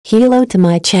Hello to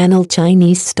my channel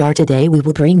Chinese Star. Today we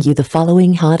will bring you the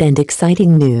following hot and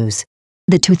exciting news.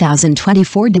 The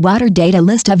 2024 Water Data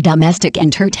list of domestic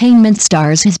entertainment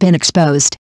stars has been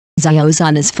exposed. Xiao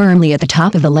Zhan is firmly at the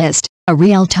top of the list, a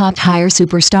real top-tier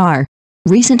superstar.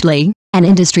 Recently, an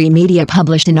industry media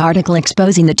published an article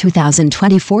exposing the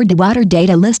 2024 Water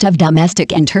Data list of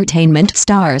domestic entertainment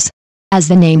stars. As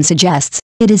the name suggests,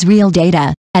 it is real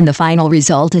data, and the final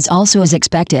result is also as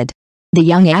expected. The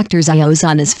young actor Xiao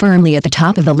Zhan is firmly at the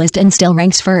top of the list and still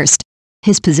ranks first.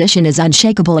 His position is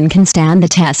unshakable and can stand the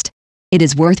test. It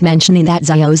is worth mentioning that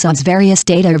Xiao Zhan's various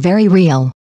data are very real.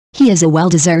 He is a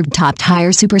well-deserved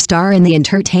top-tier superstar in the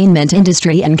entertainment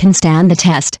industry and can stand the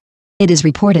test. It is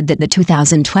reported that the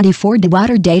 2024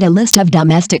 Water Data list of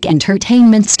domestic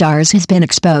entertainment stars has been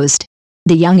exposed.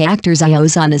 The young actor Xiao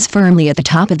Zhan is firmly at the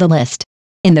top of the list.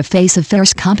 In the face of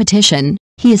fierce competition,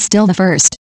 he is still the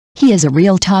first. He is a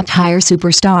real top-tier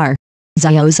superstar.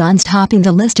 Xiao Zhan's topping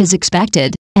the list is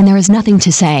expected, and there is nothing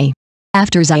to say.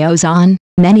 After Xiao Zhan,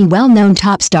 many well-known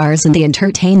top stars in the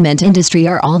entertainment industry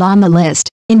are all on the list,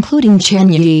 including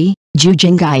Chen Yi, Zhu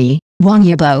Jinggai, Wang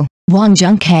Yibo, Wang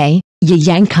Zhengkai, Ye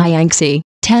Yang Kaiangxi,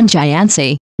 Tan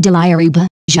Jianxi, Deliriba,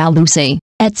 Zhao Lucy,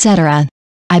 etc.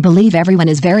 I believe everyone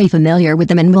is very familiar with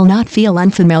them and will not feel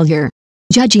unfamiliar.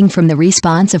 Judging from the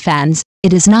response of fans,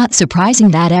 it is not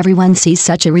surprising that everyone sees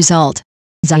such a result.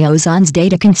 Xiao Zhan's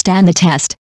data can stand the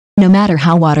test. No matter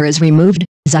how water is removed,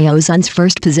 Xiao Zhan's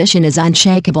first position is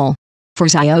unshakable. For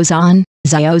Xiao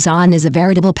Zhan is a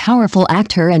veritable powerful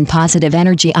actor and positive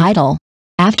energy idol.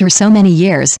 After so many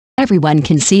years, everyone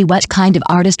can see what kind of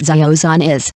artist Xiao Zhan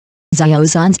is. Xiao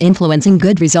Zhan's influence and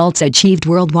good results achieved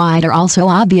worldwide are also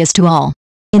obvious to all.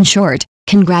 In short,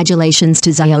 congratulations to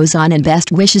Xiao Zhan and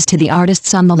best wishes to the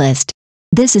artists on the list.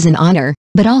 This is an honor,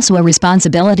 but also a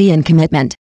responsibility and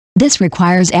commitment. This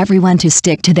requires everyone to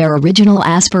stick to their original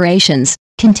aspirations,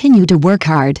 continue to work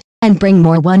hard, and bring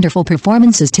more wonderful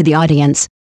performances to the audience.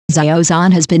 Xiao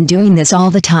Zhan has been doing this all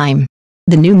the time.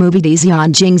 The new movie The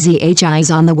Xian Jing Zhi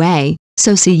is on the way,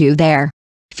 so see you there.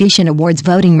 Fashion Awards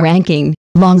voting ranking,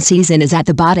 Long Season is at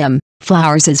the bottom,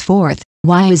 Flowers is fourth.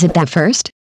 Why is it that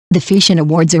first? The Fashion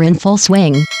Awards are in full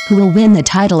swing. Who will win the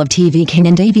title of TV King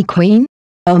and TV Queen?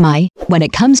 Oh my, when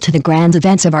it comes to the grand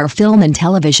events of our film and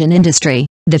television industry,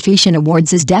 the Fashion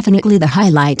Awards is definitely the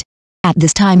highlight. At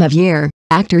this time of year,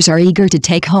 actors are eager to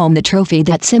take home the trophy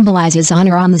that symbolizes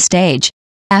honor on the stage.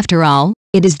 After all,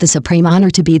 it is the supreme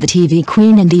honor to be the TV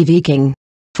Queen and TV King.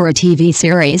 For a TV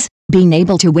series, being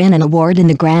able to win an award in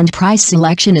the grand prize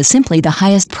selection is simply the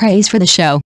highest praise for the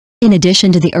show. In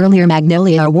addition to the earlier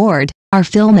Magnolia Award, our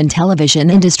film and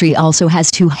television industry also has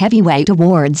two heavyweight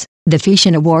awards, the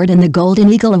Fashion Award and the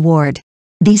Golden Eagle Award.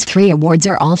 These three awards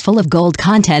are all full of gold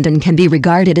content and can be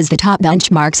regarded as the top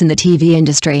benchmarks in the TV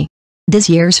industry. This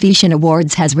year's Fashion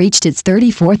Awards has reached its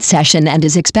 34th session and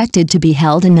is expected to be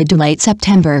held in mid to late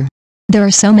September. There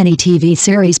are so many TV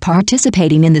series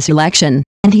participating in the selection,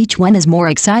 and each one is more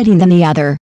exciting than the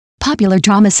other. Popular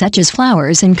dramas such as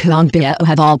Flowers and Kuangbao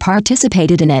have all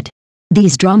participated in it.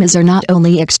 These dramas are not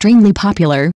only extremely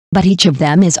popular, but each of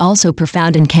them is also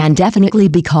profound and can definitely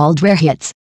be called rare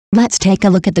hits. Let's take a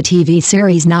look at the TV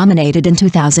series nominated in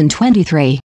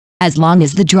 2023. As long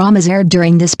as the dramas aired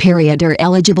during this period are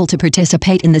eligible to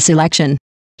participate in the selection.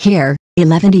 Here,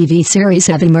 11 TV series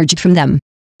have emerged from them.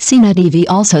 CNET TV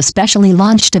also specially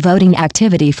launched a voting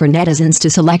activity for netizens to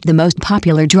select the most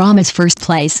popular dramas. First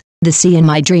place, The Sea in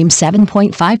My Dream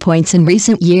 7.5 points. In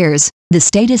recent years, the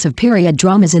status of period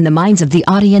dramas in the minds of the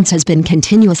audience has been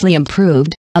continuously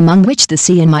improved, among which The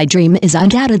Sea in My Dream is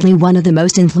undoubtedly one of the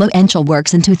most influential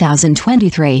works in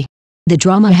 2023. The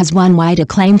drama has won wide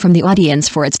acclaim from the audience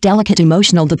for its delicate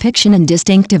emotional depiction and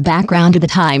distinctive background of the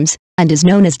times, and is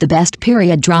known as the best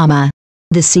period drama.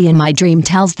 The Sea in My Dream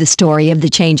tells the story of the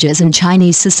changes in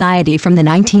Chinese society from the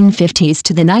 1950s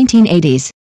to the 1980s.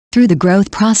 Through the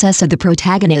growth process of the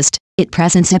protagonist, it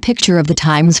presents a picture of the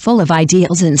times full of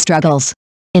ideals and struggles.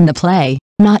 In the play,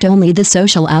 not only the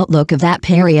social outlook of that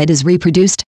period is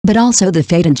reproduced, but also the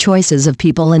fate and choices of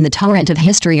people in the torrent of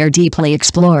history are deeply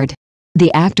explored.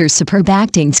 The actors' superb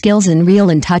acting skills and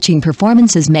real and touching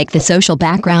performances make the social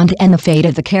background and the fate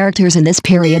of the characters in this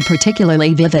period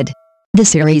particularly vivid. The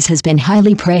series has been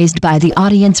highly praised by the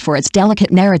audience for its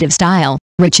delicate narrative style,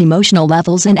 rich emotional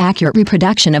levels and accurate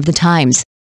reproduction of the times.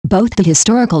 Both the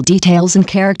historical details and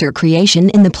character creation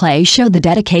in the play show the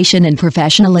dedication and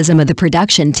professionalism of the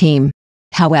production team.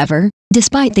 However,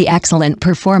 despite the excellent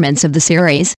performance of the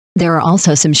series, there are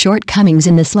also some shortcomings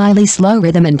in the slightly slow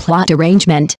rhythm and plot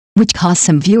arrangement, which cause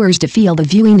some viewers to feel the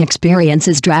viewing experience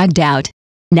is dragged out.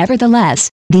 Nevertheless,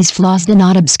 these flaws do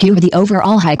not obscure the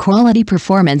overall high-quality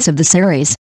performance of the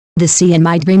series. The Sea in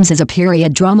My Dreams is a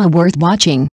period drama worth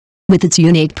watching. With its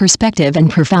unique perspective and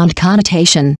profound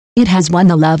connotation, it has won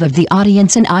the love of the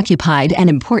audience and occupied an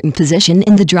important position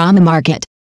in the drama market.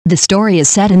 The story is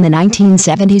set in the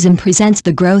 1970s and presents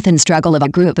the growth and struggle of a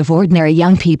group of ordinary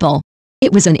young people.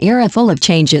 It was an era full of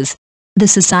changes. The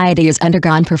society has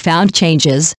undergone profound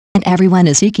changes, and everyone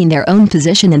is seeking their own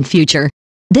position and future.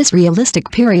 This realistic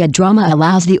period drama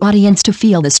allows the audience to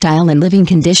feel the style and living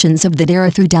conditions of the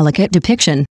era through delicate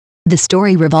depiction. The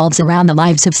story revolves around the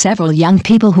lives of several young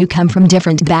people who come from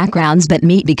different backgrounds but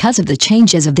meet because of the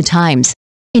changes of the times.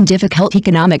 In difficult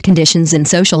economic conditions and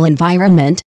social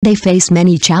environment, they face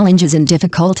many challenges and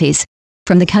difficulties.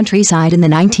 From the countryside in the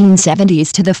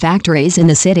 1970s to the factories in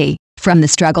the city, from the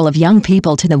struggle of young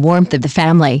people to the warmth of the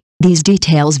family, these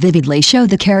details vividly show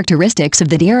the characteristics of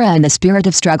the era and the spirit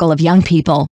of struggle of young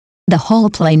people. The whole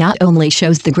play not only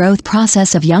shows the growth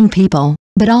process of young people,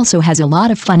 but also has a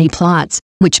lot of funny plots,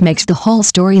 which makes the whole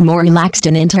story more relaxed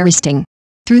and interesting.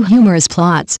 Through humorous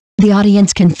plots, the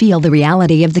audience can feel the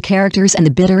reality of the characters and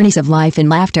the bitterness of life and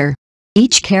laughter.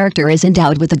 Each character is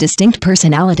endowed with a distinct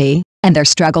personality, and their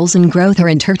struggles and growth are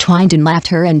intertwined in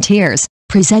laughter and tears,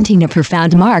 presenting a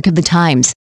profound mark of the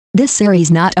times. This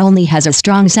series not only has a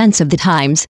strong sense of the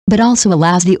times, but also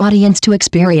allows the audience to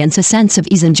experience a sense of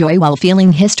ease and joy while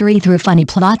feeling history through funny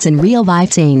plots and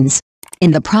real-life scenes.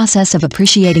 In the process of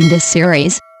appreciating this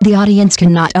series, the audience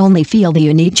can not only feel the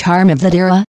unique charm of that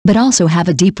era, but also have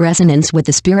a deep resonance with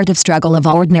the spirit of struggle of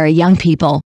ordinary young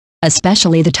people.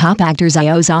 Especially the top actor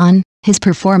Xiao Zhan, his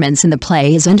performance in the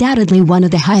play is undoubtedly one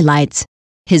of the highlights.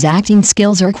 His acting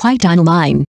skills are quite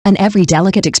online, and every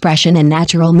delicate expression and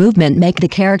natural movement make the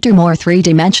character more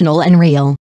three-dimensional and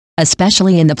real.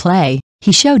 Especially in the play,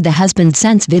 he showed the husband's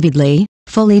sense vividly,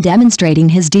 fully demonstrating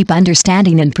his deep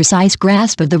understanding and precise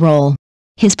grasp of the role.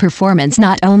 His performance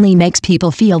not only makes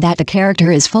people feel that the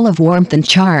character is full of warmth and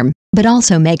charm, but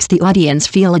also makes the audience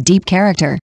feel a deep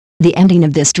character. The ending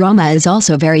of this drama is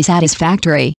also very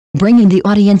satisfactory, bringing the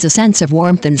audience a sense of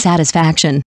warmth and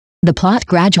satisfaction. The plot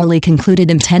gradually concluded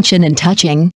in tension and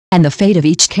touching, and the fate of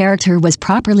each character was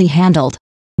properly handled.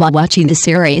 While watching the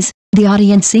series, the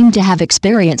audience seemed to have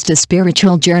experienced a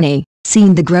spiritual journey,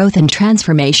 seeing the growth and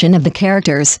transformation of the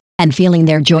characters, and feeling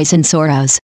their joys and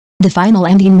sorrows. The final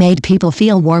ending made people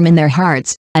feel warm in their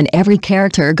hearts, and every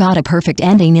character got a perfect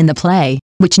ending in the play,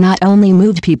 which not only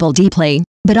moved people deeply,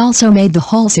 but also made the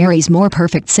whole series more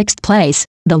perfect. 6th place,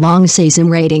 the long season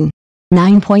rating.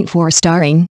 9.4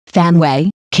 starring, Fan Wei,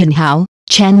 Qin Hao,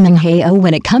 Chen Minghao.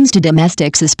 When it comes to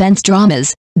domestic suspense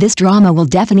dramas, this drama will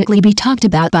definitely be talked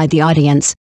about by the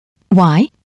audience. Why?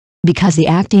 Because the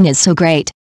acting is so great.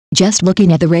 Just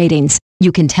looking at the ratings,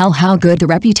 you can tell how good the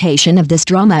reputation of this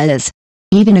drama is.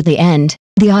 Even at the end,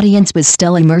 the audience was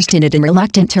still immersed in it and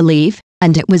reluctant to leave,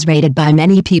 and it was rated by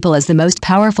many people as the most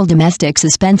powerful domestic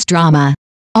suspense drama.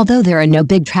 Although there are no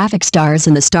big traffic stars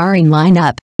in the starring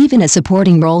lineup, even a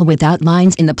supporting role without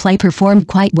lines in the play performed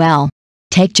quite well.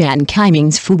 Take Jian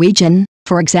Kaiming's Fuijin,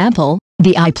 for example.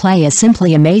 The play is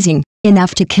simply amazing,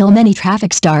 enough to kill many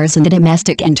traffic stars in the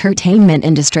domestic entertainment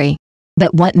industry.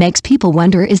 But what makes people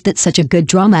wonder is that such a good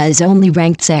drama is only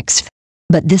ranked 6th.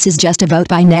 But this is just a vote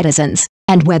by netizens,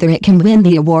 and whether it can win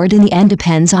the award in the end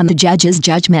depends on the judge's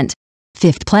judgment.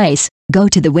 5th place, Go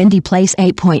to the Windy Place.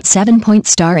 8.7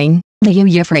 points starring, Liu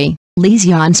Yifrei, Li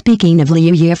Xian. Speaking of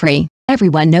Liu Yifrei,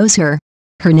 everyone knows her.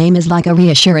 Her name is like a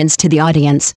reassurance to the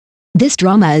audience. This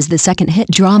drama is the second hit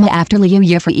drama after Liu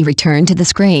Yifrei returned to the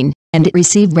screen, and it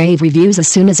received rave reviews as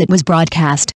soon as it was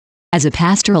broadcast. As a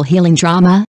pastoral healing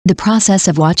drama, the process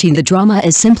of watching the drama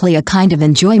is simply a kind of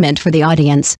enjoyment for the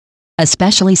audience.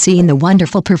 Especially seeing the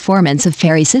wonderful performance of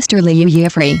fairy sister Liu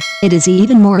Yifrei, it is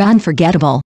even more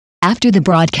unforgettable. After the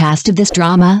broadcast of this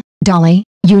drama, Dolly,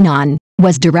 Yunnan,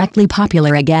 was directly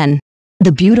popular again.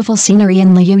 The beautiful scenery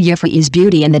and Liu Yifrei's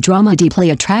beauty in the drama deeply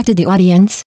attracted the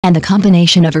audience, and the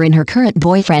combination of her and her current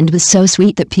boyfriend was so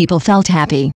sweet that people felt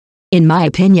happy. In my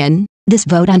opinion, this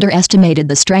vote underestimated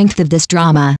the strength of this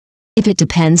drama. If it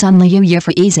depends on Liu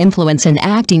Yifrei's influence and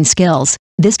acting skills,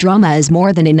 this drama is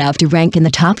more than enough to rank in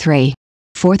the top 3.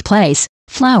 4th place,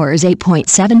 Flowers.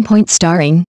 8.7 points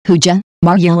starring, Huja,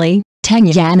 Marjuli, Tang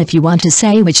Yan. If you want to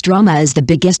say which drama is the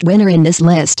biggest winner in this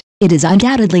list, it is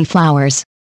undoubtedly Flowers.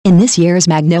 In this year's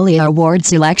Magnolia Award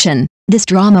selection, this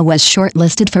drama was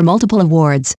shortlisted for multiple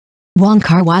awards. Wong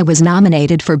Kar-wai was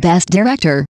nominated for Best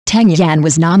Director, Tang Yan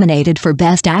was nominated for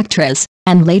Best Actress,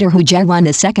 and later Huja won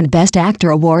the second Best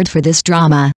Actor award for this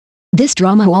drama. This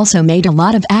drama also made a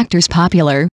lot of actors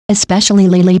popular, especially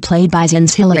Lily played by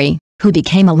Zin's Hillary, who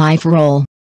became a life role.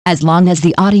 As long as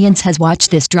the audience has watched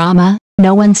this drama,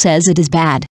 no one says it is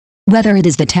bad. Whether it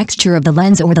is the texture of the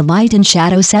lens or the light and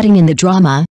shadow setting in the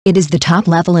drama, it is the top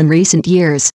level in recent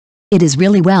years. It is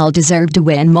really well deserved to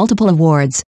win multiple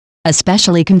awards.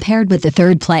 Especially compared with the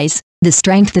third place, the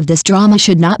strength of this drama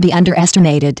should not be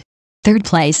underestimated. Third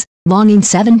place, Longing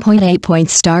 7.8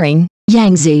 points starring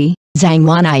Yang Zi, Zhang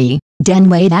Wanyi, Den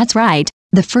Wei. That's right,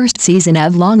 the first season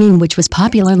of Longing, which was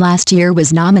popular last year,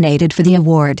 was nominated for the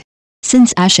award.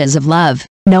 Since Ashes of Love,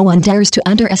 no one dares to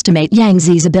underestimate Yang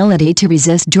Zi's ability to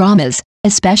resist dramas,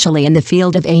 especially in the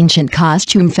field of ancient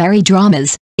costume fairy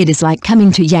dramas. It is like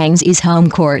coming to Yang Zi's home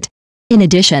court. In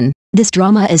addition, this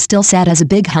drama is still set as a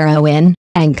big heroine,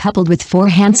 and coupled with 4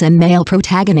 handsome male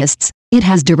protagonists, it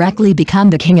has directly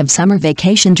become the king of summer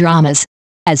vacation dramas.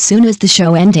 As soon as the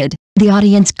show ended, the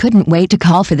audience couldn't wait to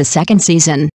call for the second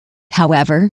season.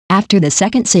 However, after the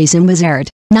second season was aired,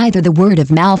 neither the word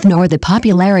of mouth nor the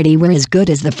popularity were as good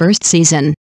as the first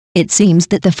season. It seems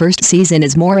that the first season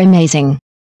is more amazing.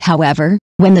 However,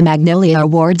 when the Magnolia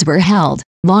Awards were held,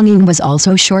 Longing was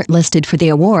also shortlisted for the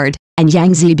award, and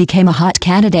Yang Zi became a hot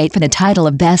candidate for the title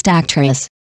of Best Actress.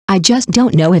 I just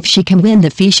don't know if she can win the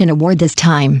Feishan Award this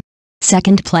time.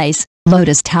 Second place,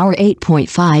 Lotus Tower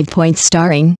 8.5 points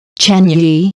starring Chen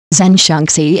Yi, Zhen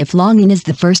Shengxi. If Longing is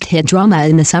the first hit drama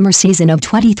in the summer season of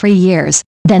 23 years,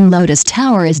 then Lotus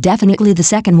Tower is definitely the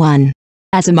second one.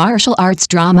 As a martial arts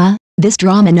drama, this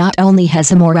drama not only has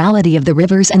the morality of the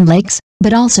rivers and lakes,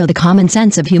 but also the common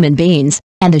sense of human beings,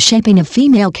 and the shaping of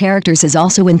female characters is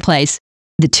also in place.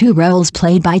 The 2 roles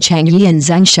played by Chang Yi and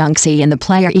Zheng Shengxi in the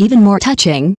play are even more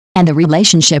touching, and the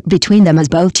relationship between them as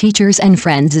both teachers and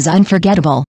friends is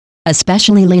unforgettable.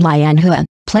 Especially Li Lianhua,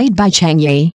 played by Chang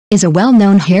Yi, is a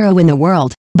well-known hero in the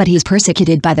world, but he is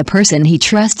persecuted by the person he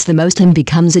trusts the most and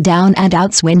becomes a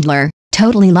down-and-out swindler,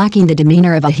 totally lacking the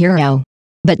demeanor of a hero.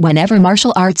 But whenever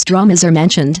martial arts dramas are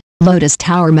mentioned, Lotus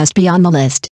Tower must be on the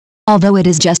list. Although it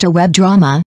is just a web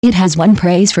drama, it has won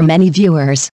praise from many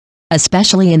viewers.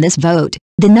 Especially in this vote,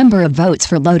 the number of votes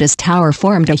for Lotus Tower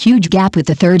formed a huge gap with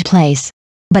the third place.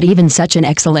 But even such an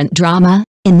excellent drama,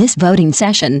 in this voting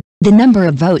session, the number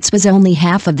of votes was only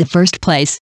half of the first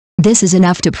place. This is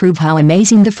enough to prove how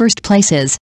amazing the first place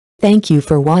is. Thank you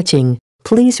for watching.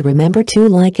 Please remember to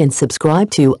like and subscribe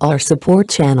to our support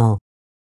channel.